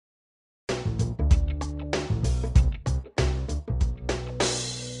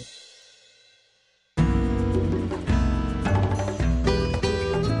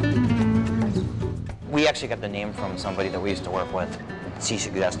actually got the name from somebody that we used to work with. She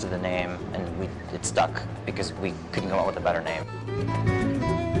suggested the name, and it stuck because we couldn't come up with a better name.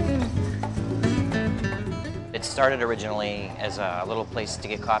 It started originally as a little place to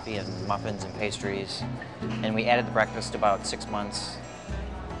get coffee and muffins and pastries, and we added the breakfast about 6 months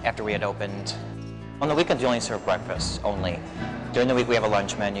after we had opened. On the weekends, we only serve breakfast, only. During the week, we have a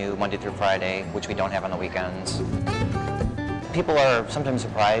lunch menu, Monday through Friday, which we don't have on the weekends. People are sometimes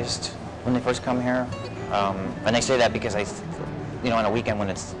surprised when they first come here, and I say that because on a weekend when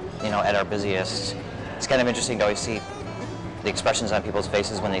it's, at our busiest, it's kind of interesting to always see the expressions on people's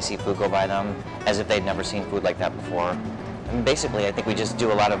faces when they see food go by them, as if they'd never seen food like that before. I mean, basically, I think we just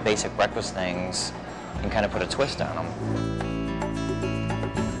do a lot of basic breakfast things and kind of put a twist on them.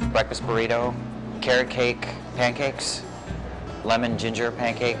 Breakfast burrito, carrot cake pancakes, lemon ginger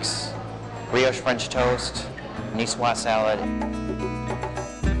pancakes, brioche French toast, niçoise salad.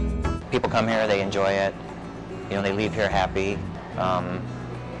 People come here, they enjoy it. They leave here happy.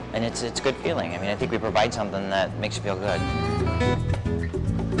 And it's a good feeling. I mean, I think we provide something that makes you feel good.